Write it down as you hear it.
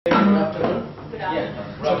Yeah.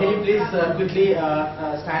 So can you please quickly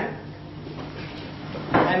stand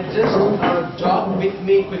and just jog with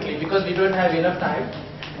me quickly because we don't have enough time.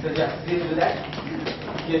 So yeah, please do that.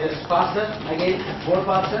 Yeah, just faster. Again, more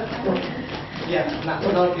faster. Yeah. Now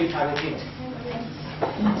please have a seat.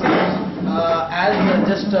 As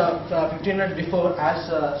just 15 minutes before, as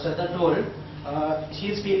Shraddha told, she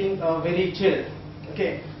is feeling very chilled.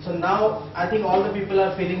 Okay, so now I think all the people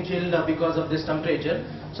are feeling chilled because of this temperature.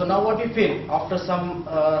 So now what you feel after some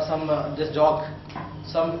just jog,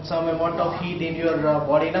 some amount of heat in your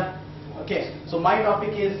body now. Okay, so my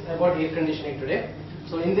topic is about air conditioning today.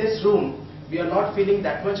 So in this room we are not feeling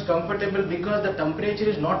that much comfortable because the temperature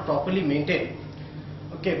is not properly maintained.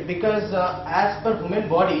 Okay, because as per human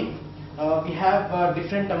body we have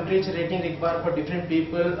different temperature rating required for different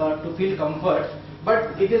people to feel comfort.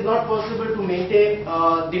 But it is not possible to maintain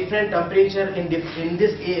different temperature in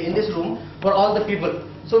this room for all the people.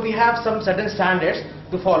 So we have some certain standards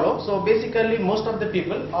to follow. So basically, most of the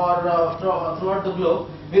people or throughout the globe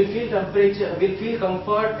will feel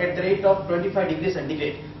comfort at the rate of 25 degrees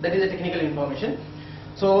centigrade. That is the technical information.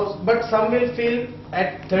 So, but some will feel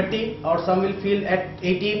at 30 or some will feel at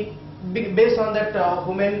 18 based on that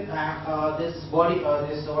human this body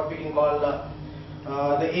this what we can call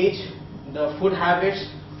the age, the food habits,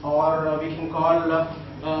 or we can call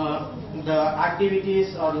the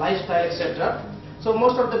activities or lifestyle, etc. So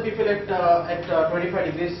most of the people at 25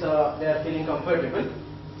 degrees they are feeling comfortable.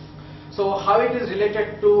 So how it is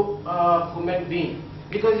related to human being?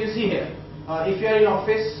 Because you see here, if you are in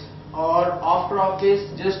office or after office,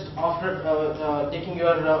 just after taking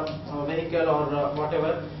your vehicle or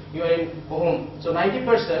whatever, you are in home. So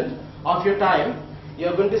 90% of your time you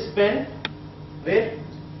are going to spend where?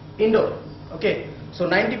 Indoor. Okay, so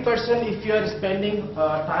 90% if you are spending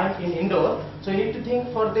time in indoor, so you need to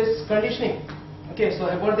think for this conditioning. Okay, so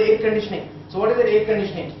about the air conditioning. So what is the air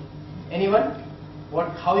conditioning? Anyone?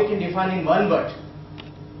 How you can define in one word?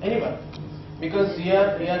 Anyone? Because we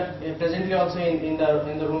are presently also in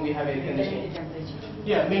the room we have air conditioning.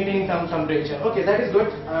 Yeah, maintaining some temperature. Okay, that is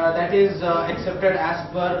good. That is accepted as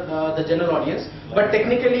per the general audience. But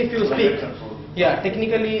technically, if you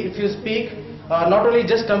speak, not only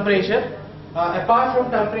just temperature. Apart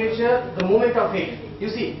from temperature, the movement of air. You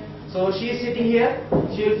see, so she is sitting here,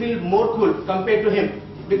 she will feel more cool compared to him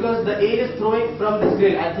because the air is throwing from this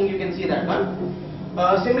grill. I think you can see that one.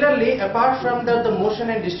 Similarly, apart from the motion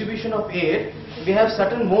and distribution of air, we have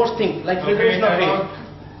certain more things like filtration of air.